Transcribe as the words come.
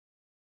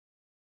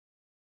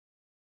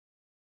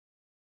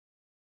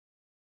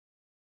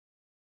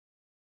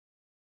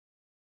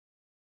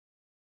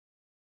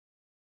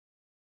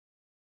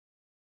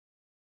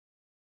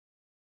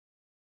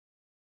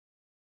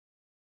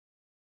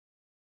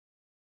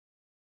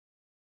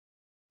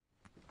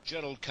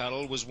Gerald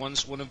Carroll was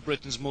once one of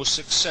Britain's most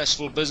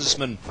successful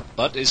businessmen,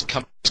 but his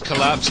company's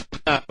collapsed,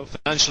 now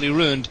financially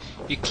ruined.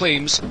 He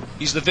claims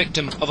he's the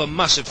victim of a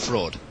massive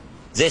fraud.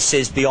 This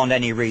is, beyond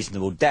any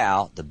reasonable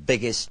doubt, the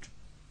biggest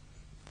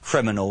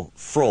criminal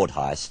fraud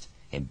heist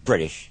in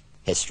British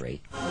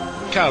history.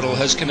 Carroll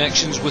has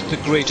connections with the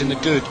great and the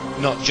good,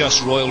 not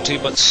just royalty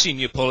but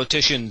senior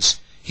politicians.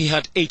 He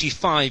had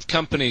 85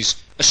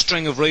 companies, a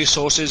string of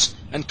racehorses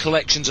and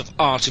collections of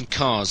art and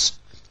cars.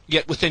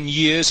 Yet within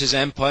years his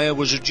empire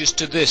was reduced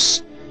to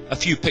this, a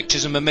few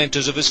pictures and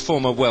mementos of his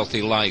former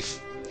wealthy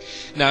life.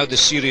 Now the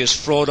Serious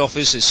Fraud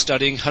Office is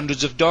studying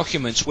hundreds of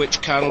documents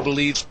which Carroll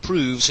believes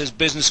proves his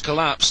business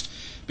collapsed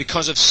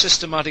because of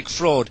systematic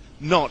fraud,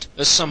 not,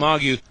 as some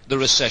argue, the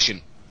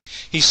recession.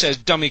 He says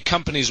dummy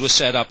companies were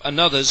set up and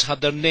others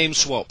had their names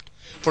swapped.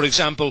 For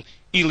example,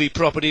 Ely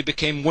Property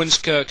became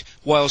Winskirk,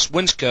 whilst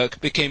Winskirk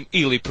became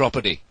Ely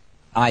Property.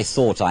 I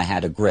thought I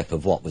had a grip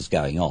of what was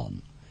going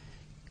on.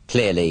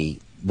 Clearly,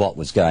 what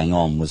was going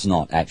on was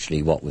not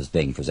actually what was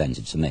being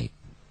presented to me.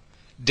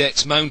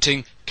 Debts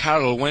mounting,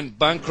 Carroll went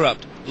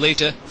bankrupt.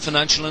 Later,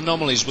 financial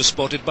anomalies were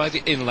spotted by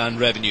the Inland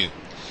Revenue.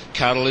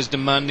 Carroll is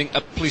demanding a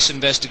police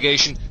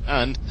investigation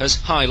and has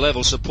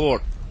high-level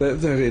support.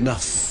 There are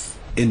enough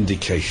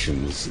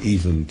indications,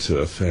 even to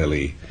a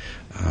fairly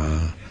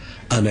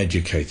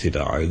uneducated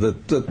eye,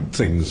 that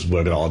things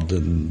were odd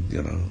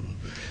and,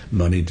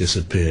 money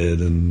disappeared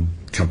and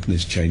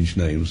companies changed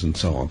names and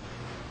so on.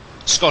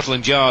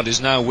 Scotland Yard is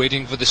now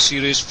waiting for the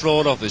Serious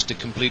Fraud Office to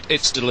complete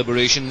its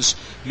deliberations.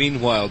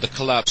 Meanwhile, the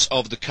collapse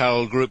of the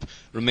Carroll Group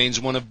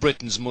remains one of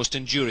Britain's most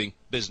enduring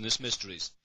business mysteries.